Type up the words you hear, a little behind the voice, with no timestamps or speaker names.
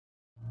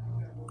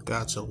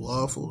Got your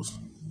waffles.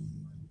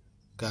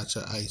 Got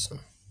your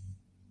icing.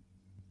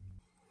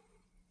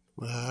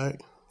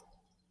 Alright.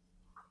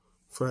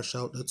 Fresh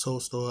out the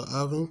toaster or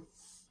oven.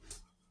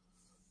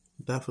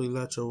 Definitely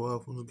let your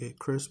waffles get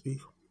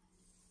crispy.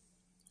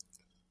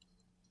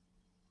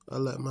 I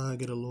let mine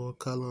get a little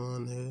color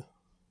on there,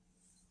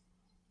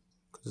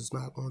 because it's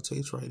not going to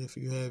taste right if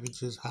you have it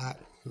just hot,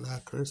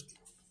 not crispy.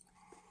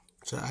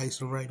 Put your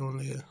icing right on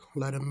there.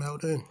 Let it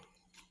melt in.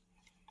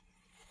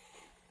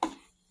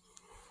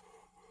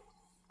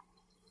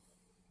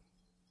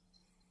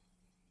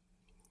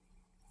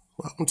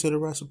 Welcome to the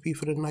recipe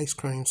for the nice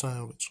cream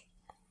sandwich.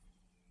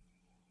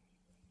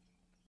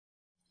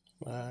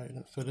 Alright,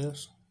 and for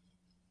this,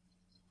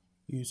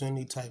 use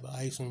any type of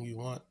icing you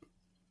want.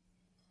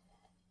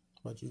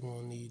 But you're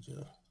going to need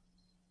your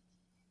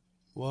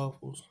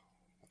waffles,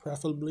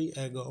 preferably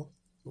Eggo,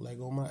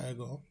 Lego my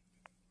Eggo,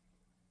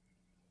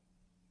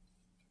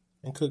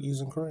 and cookies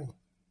and cream.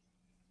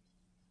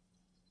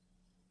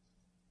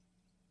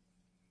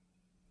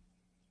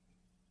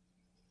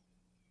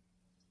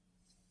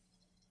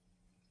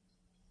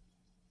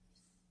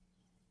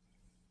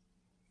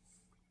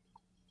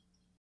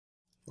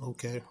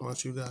 Okay,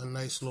 once you got a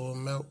nice little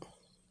melt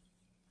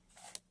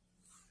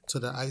to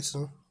the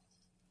icing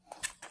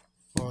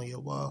on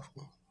your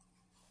waffle,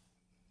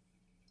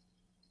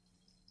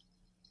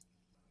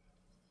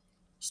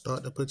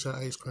 start to put your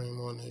ice cream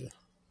on there.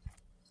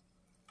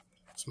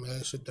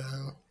 Smash it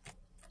down.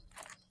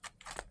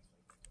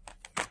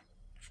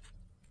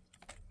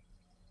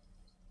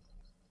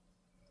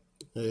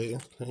 Yeah,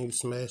 then you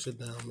smash it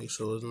down. Make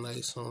sure it's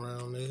nice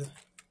around there.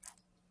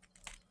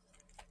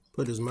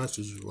 Put as much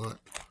as you want,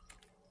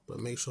 but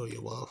make sure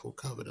your waffle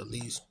covered at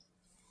least.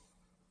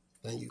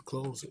 Then you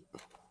close it.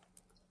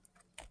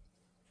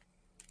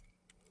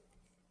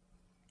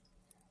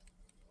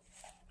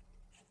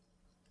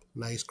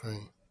 Nice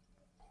cream.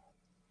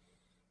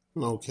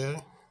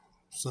 Okay,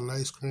 it's a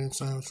nice cream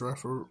sandwich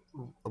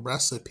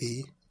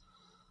recipe.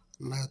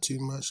 Not too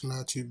much,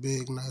 not too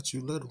big, not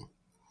too little.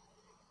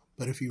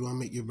 But if you want to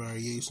make your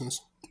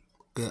variations,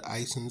 good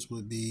icings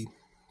would be,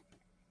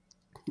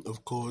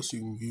 of course, you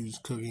can use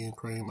cookie and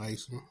cream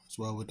icing as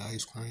well with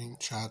ice cream,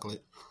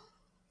 chocolate,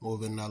 or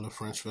vanilla,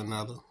 French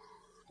vanilla.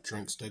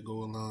 Drinks that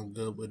go along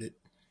good with it.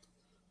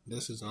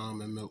 This is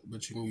almond milk,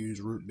 but you can use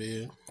root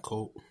beer,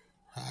 Coke,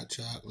 hot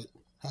chocolate,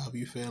 however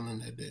you feeling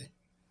that day.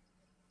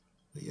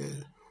 But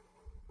yeah,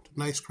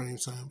 nice cream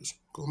sandwich.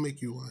 Go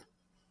make you one.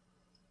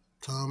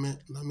 Comment,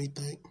 let me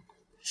think,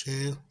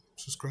 share,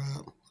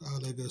 subscribe, all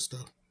that good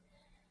stuff.